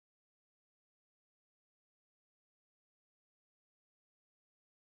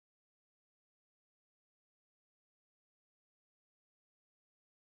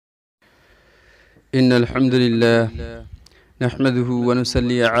إن الحمد لله نحمده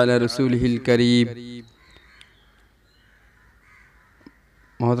ونصلي على رسوله الكريم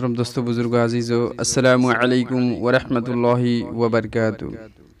محترم دوست بزرگ عزیزو السلام علیکم ورحمۃ اللہ وبرکاتہ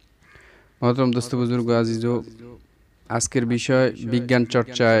محترم دوست بزرگ عزیزو আজকের বিষয় বিজ্ঞান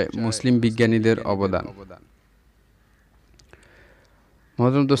চর্চায় মুসলিম বিজ্ঞানীদের অবদান।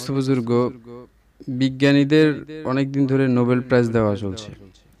 মহতরম দোস্ত বুজুর্গ, বিজ্ঞানীদের অনেক দিন ধরে নোবেল প্রাইজ দেওয়া চলছে।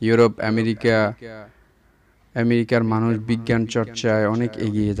 ইউরোপ, আমেরিকার মানুষ বিজ্ঞান চর্চায় অনেক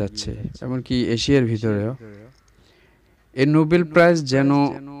এগিয়ে যাচ্ছে, এমনকি এশিয়ার ভিতরেও। এই নোবেল প্রাইজ যেন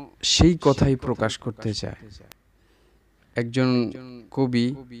সেই কথাই প্রকাশ করতে চায়। একজন কবি,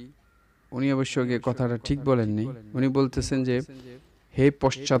 উনি অবশ্য কথাটা ঠিক বলেননি, উনি বলতেছেন যে, হে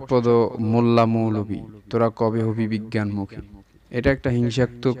পশ্চাৎপদ মোল্লা মৌলবী, তোরা কবে হবি বিজ্ঞানমুখী। এটা একটা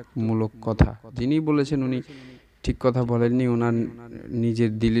হিংসাত্মকমূলক কথা। যিনি বলেছেন উনি ঠিক কথা বলেননি, ওনার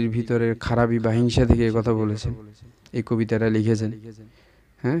নিজের দিলের ভিতরে খারাপি বা হিংসা থেকে কথা বলেছেন, এই কবিতাটা লিখেছেন।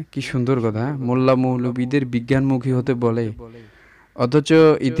 হ্যাঁ, কি সুন্দর কথা। মোল্লা মৌলবীদের বিজ্ঞানমুখী হতে বলে, অথচ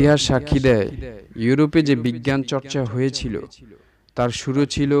ইতিহাস সাক্ষী দেয় ইউরোপে যে বিজ্ঞান চর্চা হয়েছিল তার শুরু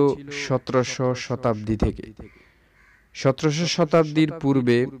ছিল 1700 শতাব্দী থেকে। 1700 শতাব্দীর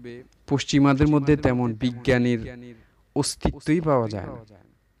পূর্বে পশ্চিমাদের মধ্যে তেমন বিজ্ঞানীর অস্তিত্বই পাওয়া যায় না।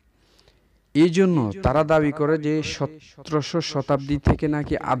 এই জন্য তারা দাবি করে যে 1700 শতাব্দী থেকে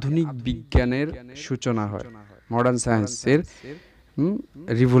নাকি আধুনিক বিজ্ঞানের সূচনা হয়, মডার্ন সায়েন্সের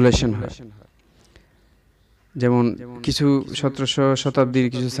রিভলিউশন হয়। যেমন কিছু 1700 শতাব্দীর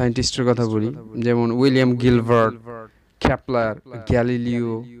কিছু সায়েন্টিস্টের কথা বলি, যেমন William Gilbert, Kepler,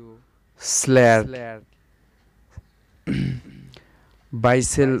 Galileo, স্ল্যাট,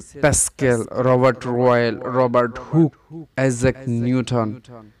 বাইসেল, Pascal, Robert royal, Robert Hooke, Isaac Newton,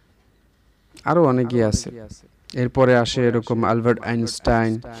 আরো অনেকেই আছে। এরপরে আসে এরকম আলবার্ট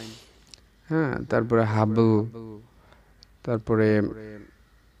আইনস্টাইন, হ্যাঁ, তারপরে হাবল, তারপরে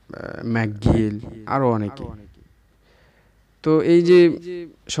ম্যাকগিল, আরো অনেকে। তো এই যে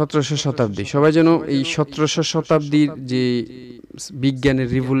 1700 শতাব্দী, সবাই যেন এই 1700 শতাব্দীর যে বিজ্ঞানের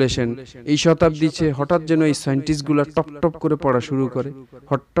রিভলিউশন, এই শতাব্দী হঠাৎ যেন এই সায়েন্টিস্টগুলো টপ টপ করে পড়া শুরু করে,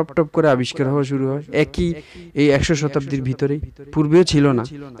 টপ টপ করে আবিষ্কার হওয়া শুরু হয় একই এই 100 শতাব্দীর ভিতরেই, পূর্বেও ছিল না।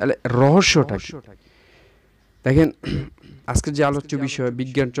 তাহলে রহস্যটা কি? দেখেন, আজকের যে আলোচ্য বিষয়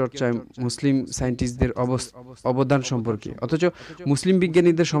বিজ্ঞান চর্চায় মুসলিম সায়েন্টিস্টদের অবদান সম্পর্কে, অথচ মুসলিম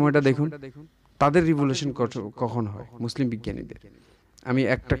বিজ্ঞানীদের সময়টা দেখুন, তাদের রিভলিউশন কখন হয় মুসলিম বিজ্ঞানীদের। আমি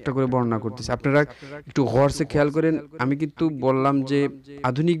একটা একটা করে বর্ণনা করতেছি, আপনারা একটু গৌরসে খেয়াল করেন। আমি কিন্তু বললাম যে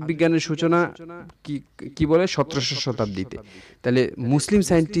আধুনিক বিজ্ঞানের সূচনা কি বলে 1700 শতাব্দীতে। তাহলে মুসলিম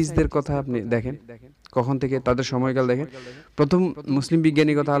সায়েন্টিস্টদের কথা আপনি দেখেন কখন থেকে, তাদের সময়কাল দেখেন। প্রথম মুসলিম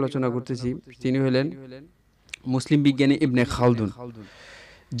বিজ্ঞানীর কথা আলোচনা করতেছি, তিনি হলেন মুসলিম বিজ্ঞানী ইবনে খালদুন,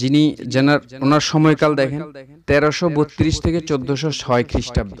 যিনি ওনার সময়কাল দেখেন 1332 থেকে 1406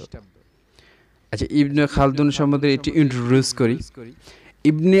 খ্রিস্টাব্দ। আচ্ছা, ইবনে খালদুন সম্বন্ধে একটু ইন্ট্রোডিউস করি।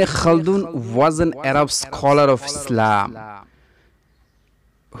 ইবনে Khaldun was an Arab scholar of Islam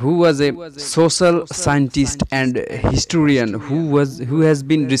who was a social scientist and historian who has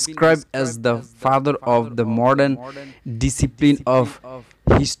been described as the father of the modern discipline of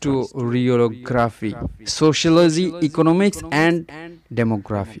historiography, sociology, economics and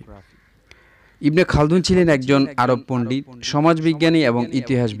demography. ইবনে খালদুন ছিলেন একজন আরব পণ্ডিত, সমাজবিজ্ঞানী এবং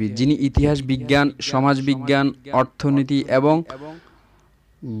ইতিহাসবিদ, যিনি ইতিহাস বিজ্ঞান, সমাজবিজ্ঞান, অর্থনীতি এবং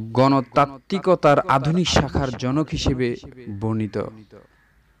গণতাত্ত্বিকতার আধুনিক শাখার জনক হিসেবে বর্ণিত।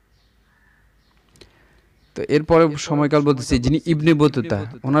 তো এরপরে সময়কাল বলতেছি, যিনি ইবনে বতুতা,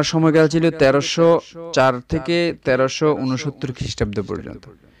 ওনার সময়কাল ছিল 1304 থেকে 1369 খ্রিস্টাব্দ পর্যন্ত।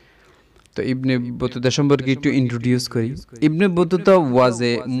 তো ইবনে বতুতা সম্পর্কে একটু ইন্ট্রোডিউস করি। Ibn Battuta was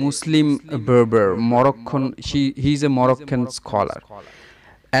A Muslim berber Moroccan. He is a Moroccan scholar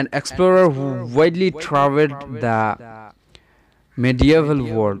and explorer who widely traveled the medieval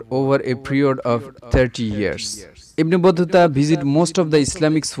world over a period of 30 years. Ibn Battuta visited most of the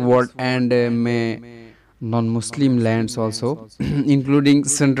Islamic world and non-Muslim lands also, including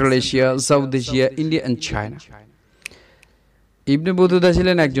Central Asia, South Asia, India and China. Ibn Battuta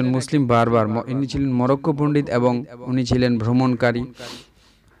ছিলেন একজন মুসলিম বারবার। ইনি ছিলেন Morocco পণ্ডিত এবং উনি ছিলেন ভ্রমণকারী,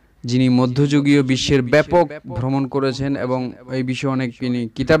 যিনি মধ্যযুগীয় বিশ্বের ব্যাপক ভ্রমণ করেছেন এবং এই বিষয়ে অনেক তিনি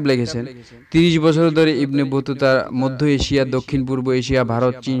কিতাব লিখেছেন। 30 বছর ধরে ইবনে বতুতা মধ্য এশিয়া, দক্ষিণ পূর্ব এশিয়া,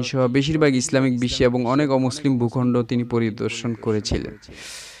 ভারত, চীন সহ বেশিরভাগ ইসলামিক বিশ্বে এবং অনেক অমুসলিম ভূখণ্ড তিনি পরিদর্শন করেছিলেন।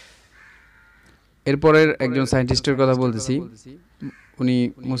 এরপরের একজন সায়েন্টিস্টের কথা বলতেছি, উনি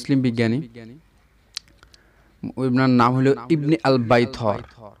মুসলিম বিজ্ঞানী, ওনার নাম হলো ইবনে আল বাইথর।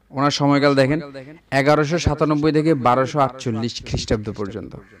 ওনার সময়কাল দেখেন 1197 থেকে 1248 খ্রিস্টাব্দ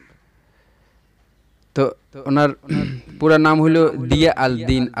পর্যন্ত। তো ওনার পুরো নাম হলো দিয়া আল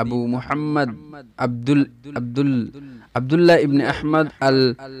দিন আবু মুহাম্মদ আব্দুল আব্দুল আব্দুল্লাহ ইবনে আহমদ আল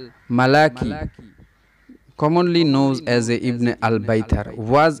মালাকি, commonly known as Ibn al-Baythar,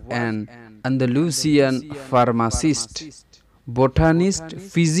 was an Andalusian pharmacist, botanist,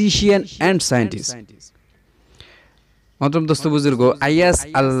 physician and scientist. মতম দোস্ত বুজুর্গ, আয়াস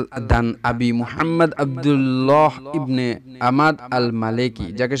আল দান আবি মুহাম্মদ আব্দুল্লাহ ইবনে আমাদ আল মালেকি,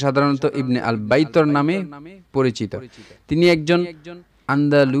 যাকে সাধারণত ইবনে আল বাইতর নামে পরিচিত, তিনি একজন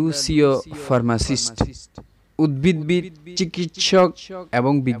আন্দালুসীয় ফার্মাসিস্ট, উদ্ভিদবিদ, চিকিৎসক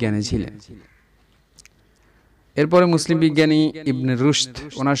এবং বিজ্ঞানী ছিলেন। এরপরে মুসলিম বিজ্ঞানী ইবনে রুশদ,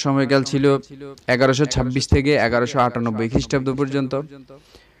 ওনার সময়কাল ছিল 1126 থেকে 1198 খ্রিস্টাব্দ পর্যন্ত।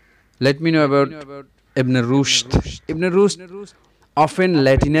 Let me know about Ibn Rushd. Ibn Rushd, often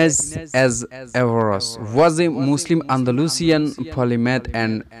Latinized as Averroes, was a Muslim Andalusian polymath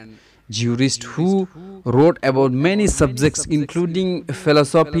and jurist who wrote about many subjects including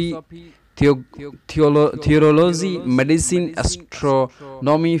philosophy, theology, medicine,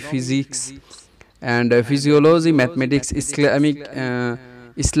 astronomy, physics, and physiology, mathematics,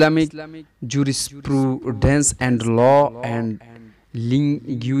 Islamic jurisprudence, and law and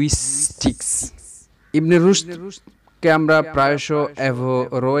linguistics. ইবনে রুশদকে আমরা প্রায়শ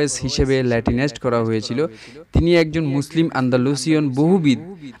অ্যাভেরোয়েস হিসেবে ল্যাটিনাইজড করা হয়েছিল। তিনি একজন মুসলিম Andalusian বহুবিদ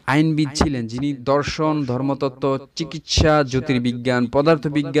আইনবিদ ছিলেন, যিনি দর্শন, ধর্মতত্ত্ব, চিকিৎসা, জ্যোতির্বিজ্ঞান,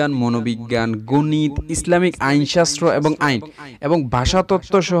 পদার্থবিজ্ঞান, মনোবিজ্ঞান, গণিত, ইসলামিক আইনশাস্ত্র আইন এবং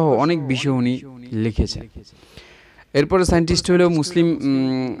ভাষাতত্ত্ব সহ অনেক বিষয় উনি লিখেছেন। এরপরে সায়েন্টিস্ট হলো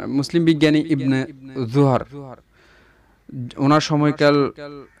মুসলিম বিজ্ঞানী ইবনে জুহর, ওনার সময়কাল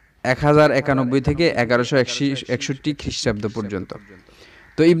 1091 থেকে 1161 খ্রিস্টাব্দ পর্যন্ত।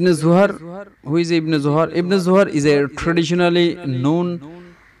 তো ইবনে জুহর, who is ibn জুহর? Ibn জুহর is a traditionally known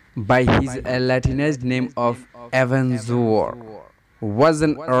by his Latinized name of Ibn Zuhr, was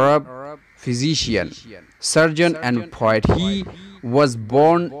an Arab physician, surgeon and poet. He was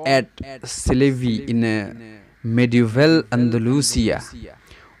born at Selevi in medieval Andalusia,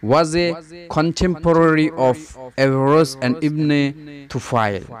 was a contemporary of Averroes and Ibn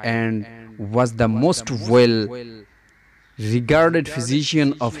Tufail, and was the most well regarded physician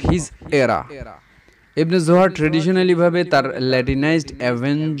of his era. Ibn জুহর traditionally ভাবে তার ল্যাটিনাইজড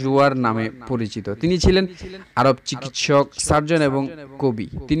ইবন জুহর নামে পরিচিত। তিনি ছিলেন আরব চিকিৎসক, surgeon এবং কবি।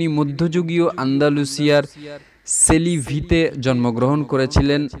 তিনি মধ্যযুগীয় আন্দালুসিয়ার সেলিভিতে জন্মগ্রহণ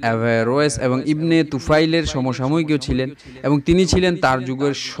করেছিলেন। অ্যাভারোয়েস এবং ইবনে তুফাইলের সমসাময়িকও ছিলেন এবং তিনি ছিলেন তার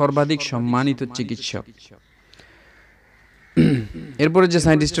যুগের সর্বাধিক সম্মানিত চিকিৎসক। এরপরে যে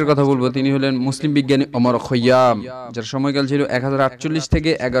সায়েন্টিস্টের কথা বলবো তিনি হলেন মুসলিম বিজ্ঞানী ওমর খৈয়াম, যার সময়কাল ছিল 1048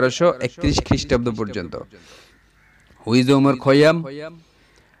 থেকে 1131 খ্রিস্টাব্দ পর্যন্ত। Who is Omar Khayyam?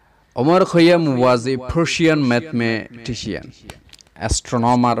 Omar Khayyam was A Persian mathematician,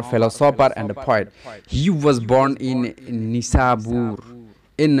 astronomer, philosopher and a poet. He was born in Nisabur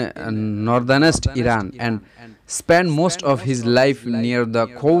in northernest Iran and spent most of his life near the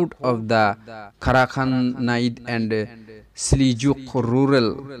court of the Karakhanid and Seljuk rural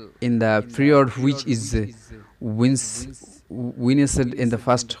in the period which is witnessed in the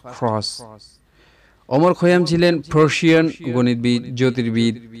first cross. Omar Khayyam ছিলেন Persian গণিতবিদ,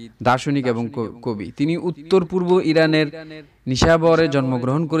 জ্যোতির্বিদ, দার্শনিক এবং কবি। তিনি উত্তর পূর্ব ইরানের নিশাবরে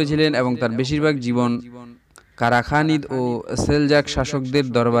জন্মগ্রহণ করেছিলেন এবং তার বেশিরভাগ জীবন কারাখানিদ ও সেলজাক শাসকদের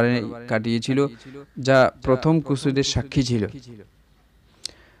দরবারে কাটিয়েছিল, যা প্রথম ক্রুসেডের সাক্ষী ছিল।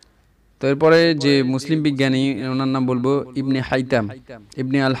 তো এরপরে যে মুসলিম বিজ্ঞানী, ওনার নাম বলবো ইবনে হাইতাম,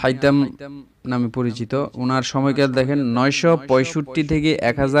 ইবনে আল হাইতাম নামে পরিচিত। ওনার সময়কাল দেখেন 965 থেকে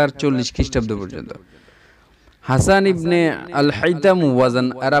 1040 খ্রিস্টাব্দ পর্যন্ত। হাসান ইবনে আল Haitham was an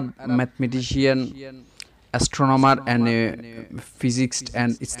Arab mathematician, astronomer and a physicist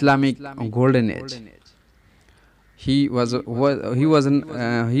and Islamic golden age. He was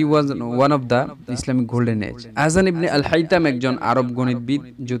one of the Islamic golden age. Hasan ibn Al Haitham একজন আরব গণিতবিদ,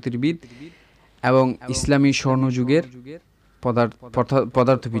 জ্যোতির্বিদ এবং ইসলামী স্বর্ণযুগের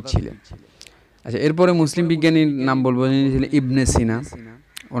পদার্থবিদ ছিলেন। আচ্ছা, এরপরে মুসলিম বিজ্ঞানীর নাম বলবো যিনি ছিলেন ইবনে সিনা।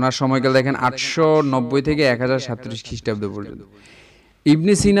 ওনার সময়কাল দেখেন 890 থেকে 1037 খ্রিস্টাব্দ পর্যন্ত।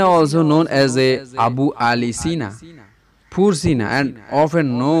 ইবনে সিনা also known as a Abu Ali Sina, poor Sina, and often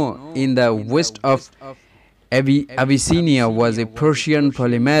known in the west of Abyssinia, was a Persian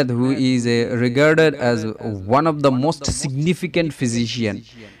polymath who is regarded as one of the most significant physician,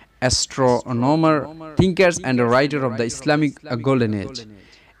 astronomer, thinkers and a writer of the Islamic golden age.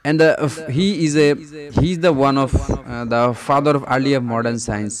 And he is the one of the father of earlier modern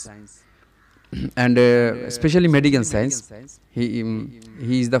science. and especially medical science.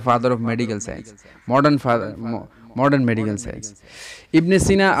 He is the father of medical science, modern medical science. ইবনে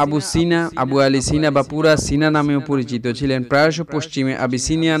সিনা আবু আলী সিনা বা পুরা সিনা নামেও পরিচিত ছিলেন। প্রায়শ পশ্চিমে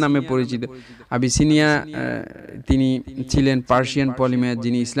Abyssinia নামে পরিচিত। Abyssinia তিনি ছিলেন পার্সিয়ান পলিম্যাথ,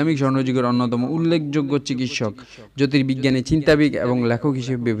 যিনি ইসলামিক স্বর্ণযুগের অন্যতম উল্লেখযোগ্য চিকিৎসক, জ্যোতির্বিজ্ঞানী, চিন্তাবিদ এবং লেখক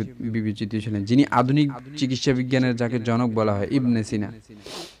হিসেবে বিবেচিত ছিলেন, যিনি আধুনিক চিকিৎসা বিজ্ঞানের যাকে জনক বলা হয়, ইবনে সিনা।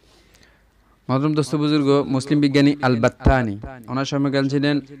 মহতরম দোস্ত বুজুর্গ, মুসলিম বিজ্ঞানী আল বাত্তানি, ওনার সময়কাল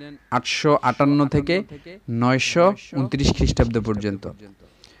ছিলেন 858 থেকে 929 খ্রিস্টাব্দ পর্যন্ত।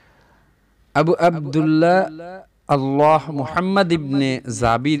 আবু আবদুল্লাহ আল্লাহ মুহাম্মদ ইবনে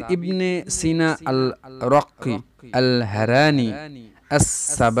জাবির ইবনে সিনা আল রক্কি আল হারানি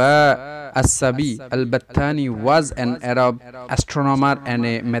as-Sabi al-Battani was an Arab astronomer and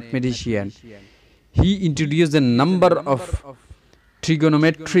a mathematician. He introduced a number of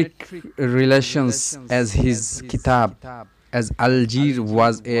trigonometric relations as his kitab, as Algier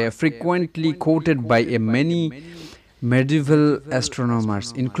was frequently quoted by many medieval astronomers,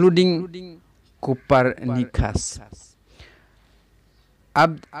 including Copernicus.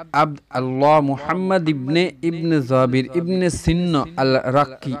 Abd Allah Muhammad ibn Zabir ibn Sinna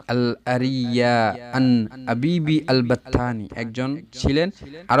al-Raqi al-Ariya an Abibi al-Battani একজন ছিলেন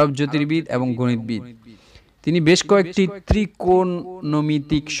আরব জ্যোতির্বিদ এবং গণিতবিদ। তিনি বেশ কয়েকটি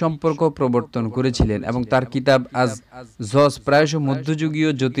ত্রিকোণমিতিক সম্পর্ক প্রবর্তন করেছিলেন এবং তার কিতাব আজ জজ প্রায়শ মধ্যযুগীয়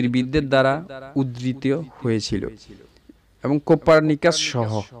জ্যোতির্বিদদের দ্বারা উদ্ধৃত হয়েছিল এবং কোপারনিকাস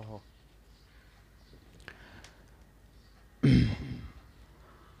সহ।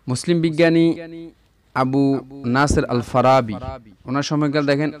 মুসলিম বিজ্ঞানী আবু নাসর আল ফারাবি, ওনার সময়কাল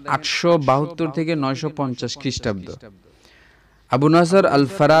দেখেন 872 থেকে 950 খ্রিস্টাব্দ। Abu Nasr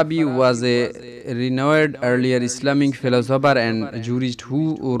al-Farabi was a renowned earlier Islamic philosopher and jurist who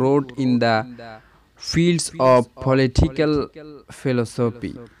wrote in the fields of political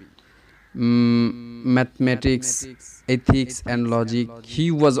philosophy, mathematics, ethics and logic. He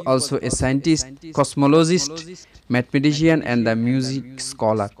was also a scientist, cosmologist, mathematician and the music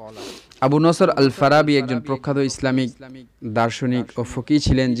scholar. Abu Nasr আল ফারাবি একজন প্রখ্যাত Islamic দার্শনিক ও ফকি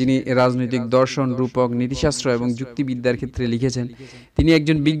ছিলেন, যিনি রাজনৈতিক দর্শন, রূপক, নীতিশাস্ত্র এবং যুক্তিবিদ্যার ক্ষেত্রে লিখেছেন। তিনি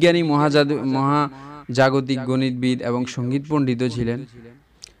একজন বিজ্ঞানী, মহাজাগতিক গণিতবিদ এবং সঙ্গীত পণ্ডিতও ছিলেন।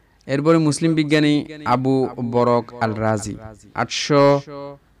 এরপরে মুসলিম বিজ্ঞানী আবু বরক আল রাজি,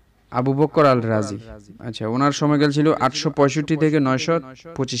 আবু বকর আল রাজি, আচ্ছা, ওনার সময়কাল ছিল 865 থেকে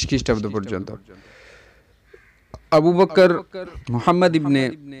 925 খ্রিস্টাব্দ পর্যন্ত। Abu Bakr Muhammad ibn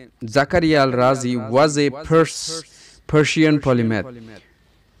Zakir al-Razi was a Persian polymath,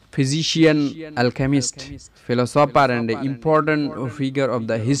 physician, alchemist, philosopher and an important figure of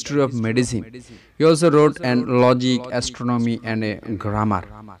the history of medicine. He also wrote on logic, astronomy and grammar.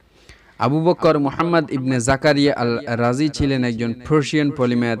 Abu Bakr Muhammad ইবনে জাকারিয়া আল রাজি ছিলেন একজন পার্সিয়ান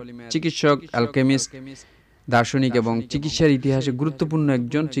পলিম্যাথ, চিকিৎসক, alchemist, দার্শনিক এবং চিকিৎসার ইতিহাসে গুরুত্বপূর্ণ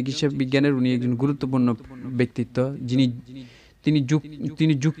একজন চিকিৎসা বিজ্ঞানের উনি একজন গুরুত্বপূর্ণ ব্যক্তিত্ব,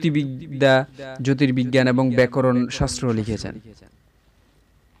 তিনি যুক্তিবিদ্যা, জ্যোতির্বিজ্ঞান এবং ব্যাকরণ শাস্ত্র লিখেছেন।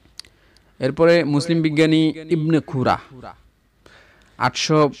 এরপরে মুসলিম বিজ্ঞানী ইবনে খুরা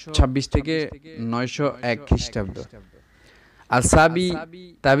 826 থেকে 901 খ্রিস্টাব্দ। আল-সাবি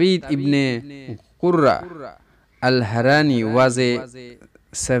তাবিদ ইবনে কুররা al-Harani was a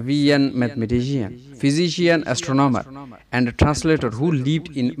Savian mathematician, physician, astronomer and a translator who lived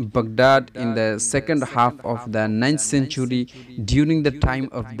in Baghdad in the second half of the 9th century during the time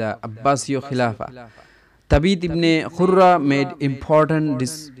of the Abbasiya Khilafah. Tabit ibn Khurra made important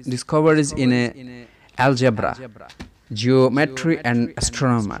discoveries in algebra, geometry and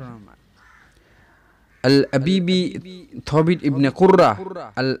astronomy. Al-Abibi Thabit ibn Qurra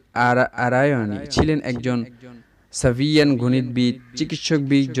al-Arayani ছিলেন একজন সাভিয়ান গণিতবিদ,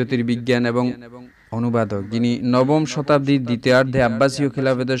 চিকিৎসকবিদ, জ্যোতির্বিজ্ঞান এবং অনুবাদক, যিনি 9ম শতাব্দীর দ্বিতীয়ার্ধে আব্বাসীয়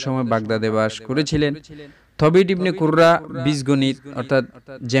খেলাফতের সময় বাগদাদে বাস করেছিলেন। থবিট ইবনে কুররা বীজগণিত অর্থাৎ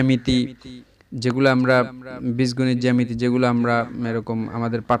জ্যামিতি, যেগুলো আমরা বীজগণিত, জ্যামিতি যেগুলো আমরা এরকম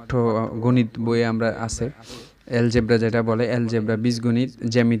আমাদের পাঠ্য গণিত বইয়ে আমরা আছে, অ্যালজেব্রা যেটা বলে, অ্যালজেব্রা, বীজগণিত,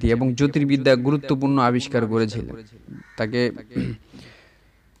 জ্যামিতি এবং জ্যোতির্বিদ্যা গুরুত্বপূর্ণ আবিষ্কার করেছিলেন। তাকে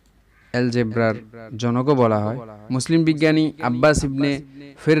অ্যালজেব্রার জনকও বলা হয়। মুসলিম বিজ্ঞানী আব্বাস ইবনে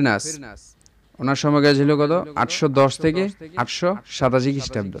ফিরনাস, ওনার সময়কাল ছিল কত? 810 থেকে 887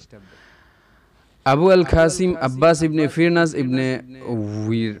 খ্রিস্টাব্দ। আবু আল কাসিম আব্বাস ইবনে Firnas ibn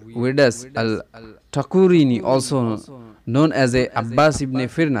ওয়েডাস Al টাকুরিনি, also known as Abbas ibn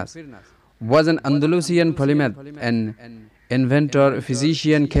Firnas, was an Andalusian polymath, an inventor,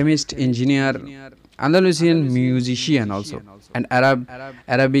 physician, chemist, engineer, Andalusian musician also, an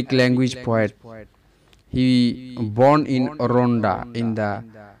Arabic language poet. He born in Ronda in the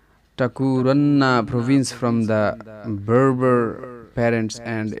Tacuranna province from the Berber parents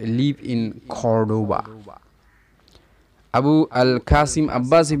and live in Cordoba. Abu Al Qasim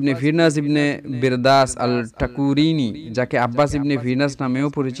Abbas ibn Firnas ইবনে বিরদাস আল টাকুরিনি, যাকে আব্বাস ইবনে Firnas নামেও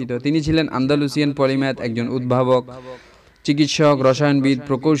পরিচিত, তিনি ছিলেন Andalusian polymath, একজন উদ্ভাবক, চিকিৎসক, রসায়নবিদ,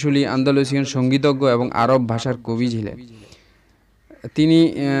 প্রকৌশলী, Andalusian সঙ্গীতজ্ঞ এবং আরব ভাষার কবি ছিলেন। তিনি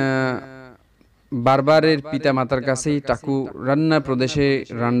বারবারের পিতা মাতার কাছেই টাকুরান্না প্রদেশে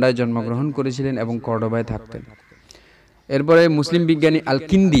রান্ডায় জন্মগ্রহণ করেছিলেন এবং কর্ডোবায় থাকতেন। এরপরে মুসলিম বিজ্ঞানী আল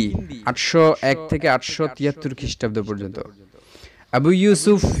কিন্দি 801 থেকে 873 খ্রিস্টাব্দ পর্যন্ত। আবু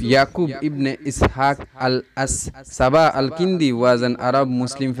ইউসুফ ইয়াকুব ইবনে ইসহাক আল আস সাবা আল কিন্দি was an Arab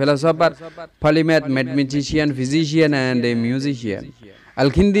Muslim philosopher, polymath, mathematician, physician and a musician. Al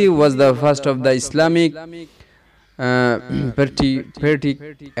Kindi was the first of the Islamic pratic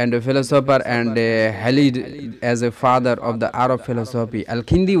and a philosopher and hailed as a father of the Arab philosophy. Al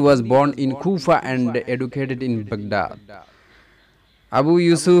Kindi was born in Kufa and educated in Baghdad. Abu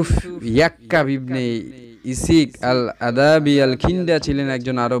Yusuf Yaqub ibn ইসিক আল আদাবি আল খিন্দা ছিলেন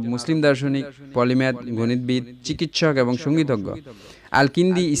একজন আরব মুসলিম দার্শনিক, polymath, গণিতবিদ, চিকিৎসক এবং সঙ্গীতজ্ঞ। আল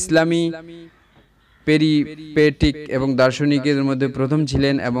কিন্দি ইসলামী পেরিপেটিক এবং দার্শনিকের মধ্যে প্রথম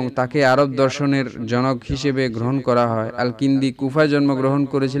ছিলেন এবং তাকে আরব দর্শনের জনক হিসেবে গ্রহণ করা হয়। আল কিন্দি কুফায় জন্মগ্রহণ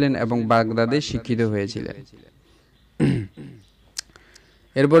করেছিলেন এবং বাগদাদে শিক্ষিত হয়েছিলেন।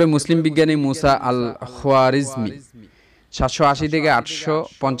 এরপরে মুসলিম বিজ্ঞানী মুসা আল খোয়ারিজমি 780 থেকে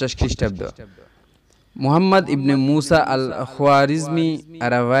 850 খ্রিস্টাব্দ। Muhammad ibn Musa al-Khwarizmi,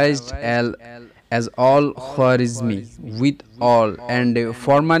 revised as al-Khwarizmi with all and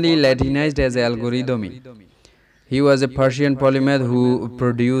formally Latinized as algorithmi. He was a Persian polymath who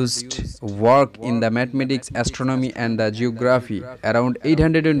produced work in the mathematics, astronomy and the geography. Around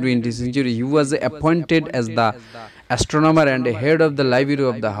 820 century, he was appointed as the astronomer and head of the library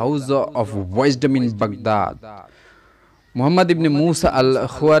of the House of Wisdom in Baghdad. Muhammad ইবনে মুসা আল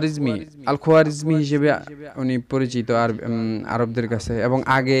খোয়ারিজমি হিসেবে উনি পরিচিত আরবদের কাছে এবং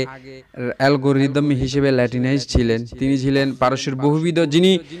আগে algorithm হিসেবে ল্যাটিনাইজ ছিলেন। তিনি ছিলেন পারস্যের বহুবিধ,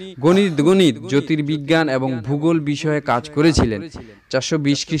 যিনি গণিত, জ্যোতির্বিজ্ঞান এবং ভূগোল বিষয়ে কাজ করেছিলেন।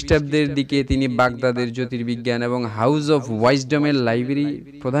 420 খ্রিস্টাব্দের দিকে তিনি বাগদাদের জ্যোতির্বিজ্ঞান এবং হাউস অফ ওয়াইজডমের লাইব্রেরি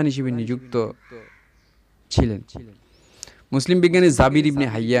প্রধান হিসেবে নিযুক্ত ছিলেন। মুসলিম বিজ্ঞানী জাবির ইবনে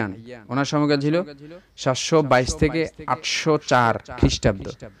হাইয়ান, ওনার সময়কাল ছিল 722 থেকে 804 খ্রিস্টাব্দ।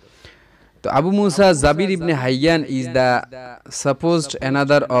 তো আবু মুসা জাবির ইবনে Haiyan is the supposed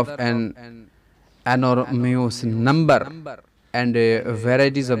another of an enormous number and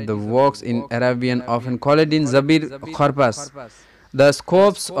varieties of the works in Arabian often called in Zabir corpus. The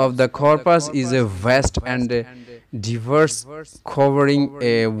scopes of the corpus is a vast and diverse, covering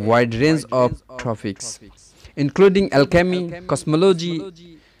a wide range of topics, including alchemy, cosmology,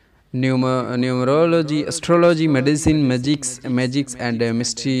 numerology, astrology, medicine, magics and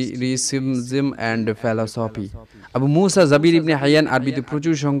mysticism and philosophy. Abu Musa Jabir ibn Haiyan আরবিতে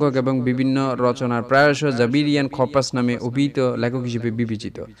প্রচুর সংখ্যক এবং বিভিন্ন রচনার প্রায়শ জাবিরিয়ান corpus নামে অভিহিত লেখক হিসেবে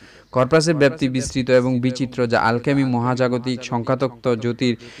বিবেচিত। কর্পাসের ব্যাপ্তি বিস্তৃত এবং বিচিত্র, যা আলকেমি, মহাজাগতিক, সংখ্যাতত্ত্ব,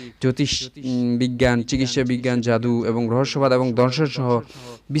 জ্যোতিষ বিজ্ঞান, চিকিৎসা বিজ্ঞান, জাদু এবং রহস্যবাদ এবং দর্শন সহ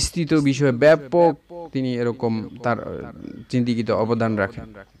বিস্তৃত বিষয়ে ব্যাপক তিনি এরকম তার চিন্তিত অবদান রাখেন।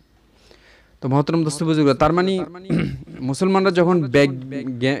 তো মহতরম দোস্ত বুজুর্গ, তার মানে মুসলমানরা যখন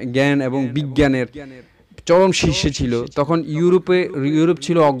জ্ঞান এবং বিজ্ঞানের চরম শীর্ষে ছিল, তখন ইউরোপ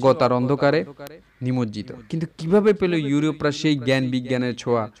ছিল অজ্ঞতার অন্ধকারে নিমজ্জিত। কিন্তু কিভাবে পেল ইউরোপরা সেই জ্ঞান বিজ্ঞানের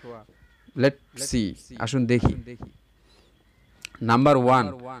ছোঁয়া? লেটস সি, আসুন দেখি। নাম্বার 1,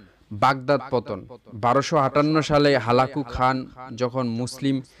 বাগদাদ পতন। 1258 সালে হালাকু খান যখন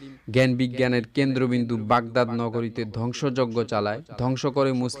মুসলিম জ্ঞান বিজ্ঞানের কেন্দ্রবিন্দু বাগদাদ নগরীতে ধ্বংসযজ্ঞ চালায়, ধ্বংস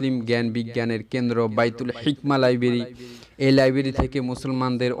করে মুসলিম জ্ঞান বিজ্ঞানের কেন্দ্র বাইতুল হিকমা লাইব্রেরি। এই লাইব্রেরি থেকে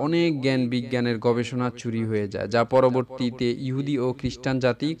মুসলমানদের অনেক জ্ঞান বিজ্ঞানের গবেষণা চুরি হয়ে যায়, যা পরবর্তীতে ইহুদি ও খ্রিস্টান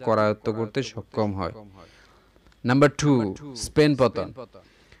জাতি করায়ত্ত করতে সক্ষম হয়। নাম্বার 2, স্পেন পতন।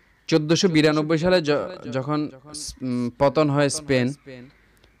 1492 সালে যখন পতন হয় স্পেন,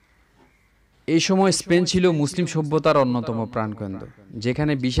 এই সময় স্পেন ছিল মুসলিম সভ্যতার অন্যতম প্রাণকেন্দ্র,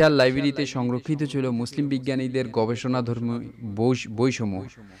 যেখানে বিশাল লাইব্রেরিতে সংরক্ষিত ছিল মুসলিম বিজ্ঞানীদের গবেষণাধর্মী বইসমূহ।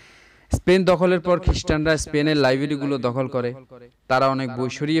 স্পেন দখলের পর খ্রিস্টানরা স্পেনের লাইব্রেরিগুলো দখল করে। তারা অনেক বই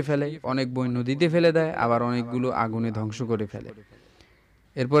সরিয়ে ফেলে, অনেক বই নদীতে ফেলে দেয়, আবার অনেকগুলো আগুনে ধ্বংস করে ফেলে।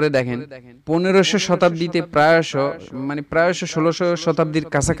 এরপরে দেখেন 1500 শতাব্দীতে প্রায়শ 1600 শতাব্দীর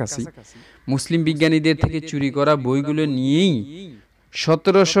কাছাকাছি মুসলিম বিজ্ঞানীদের থেকে চুরি করা বইগুলো নিয়েই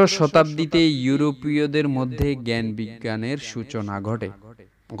 1700 শতাব্দীতে ইউরোপীয়দের মধ্যে জ্ঞান বিজ্ঞানের সূচনা ঘটে।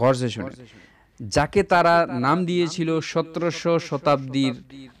 গর্জে শুনে, যাকে তারা নাম দিয়েছিল 1700 শতাব্দীর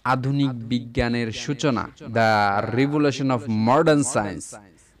আধুনিক বিজ্ঞানের সূচনা, the revolution of modern science.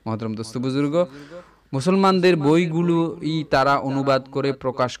 মহতরম দোস্ত বুজুর্গ, মুসলমানদের বইগুলোই তারা অনুবাদ করে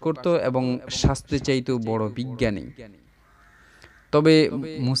প্রকাশ করত এবং শাস্তে চাইত বড় বিজ্ঞানী। তবে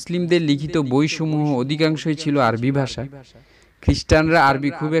মুসলিমদের লিখিত বইসমূহ অধিকাংশই ছিল আরবি ভাষায়। খ্রিস্টানরা আরবি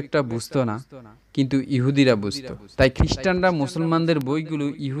খুব একটা বুঝতো না, কিন্তু ইহুদিরা বুঝত। তাই খ্রিস্টানরা মুসলমানদের বইগুলো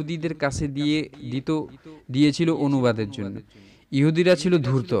ইহুদিদের কাছে দিয়েছিল অনুবাদের জন্য। ইহুদিরা ছিল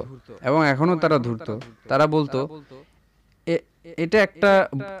ধূর্ত এবং এখনো তারা ধূর্ত। তারা বলতো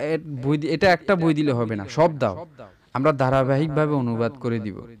এটা একটা বই দিলে হবে না, সব দাও, আমরা ধারাবাহিকভাবে অনুবাদ করে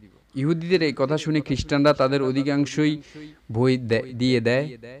দিব। ইহুদিদের এই কথা শুনে খ্রিস্টানরা তাদের অধিকাংশই বই দিয়ে দেয়,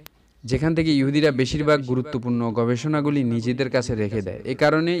 যেখান থেকে ইহুদিরা বেশিরভাগ গুরুত্বপূর্ণ গবেষণাগুলি নিজেদের কাছে রেখে দেয়। এ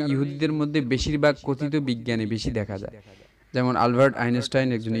কারণে ইহুদিদের মধ্যে বেশিরভাগ কথিত বিজ্ঞানী বেশি দেখা যায়। যেমন আলবার্ট আইনস্টাইন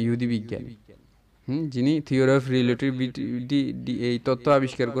একজন ইহুদি বিজ্ঞানী, যিনি থিওরি অফ রিলেটিভিটি এই তত্ত্ব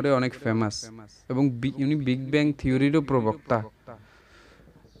আবিষ্কার করে অনেক ফেমাস, এবং উনি বিগ ব্যাং থিওরিরও প্রবক্তা।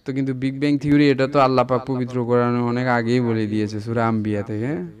 তো কিন্তু বিগ ব্যাং থিওরি এটা তো আল্লাহ পাক পবিত্র কোরআনে অনেক আগেই বলে দিয়েছে সূরা আম্বিয়া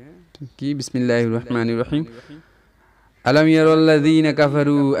থেকে। কি বিসমিল্লাহির রহমানির রহিম, আলাম ইয়ারাল্লাযীনা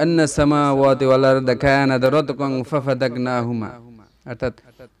কাফারু আন্নাস সামাওয়াতি ওয়াল আরদা কানাতা রাতকান ফাফাতাকনাহুমা। অর্থাৎ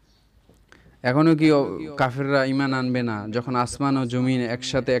এখনো কি কাফেররা ঈমান আনবে না যখন আসমান ও জমিন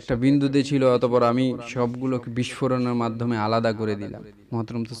একসাথে একটা বিন্দুতে ছিল, অতঃপর আমি সবগুলোকে বিস্ফোরণের মাধ্যমে আলাদা করে দিলাম।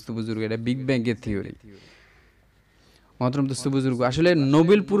 মহতরম দোস্ত বুজুর্গ, এটা বিগ ব্যাং এর থিওরি। মহতরম দোস্ত বুজুর্গ, আসলে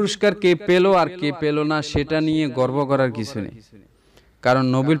নোবেল পুরস্কার কে পেল আর কে পেল না সেটা নিয়ে গর্ব করার কিছু নেই, কারণ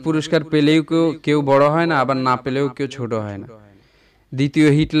নোবেল পুরস্কার পেলেও কেউ বড় হয় না, আবার না পেলেও কেউ ছোট হয় না। দ্বিতীয়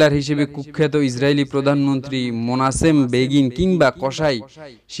হিটলার হিসেবে কুখ্যাত ইসরায়েলি প্রধানমন্ত্রী মোনাসেম বেগিন কিংবা কসাই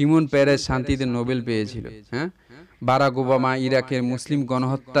শিমন পেরেজ শান্তিতে নোবেল পেয়েছিল। বারাক ওবামা ইরাকের মুসলিম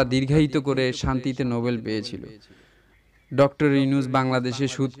গণহত্যা দীর্ঘায়িত করে শান্তিতে নোবেল পেয়েছিল। ডক্টর ইউনূস বাংলাদেশে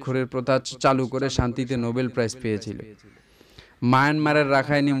সুদখোরের প্রথা চালু করে শান্তিতে নোবেল প্রাইজ পেয়েছিল। মায়ানমারের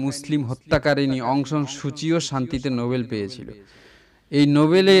রাখাইনে মুসলিম হত্যাকারিণী অং সান সুচিও শান্তিতে নোবেল পেয়েছিল। এই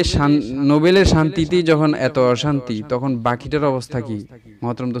নোবেলের শান্তিতেই যখন এত অশান্তি, তখন বাকিটার অবস্থা কি?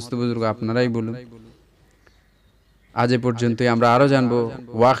 মহতরম দোস্ত বুজুর্গ, আপনারাই বলুন। আজ এ পর্যন্তই, আমরা আরো জানবো।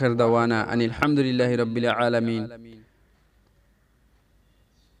 ওয়াখির দাওয়ানা আনিল হামদুলিল্লাহি রাব্বিল আলামিন।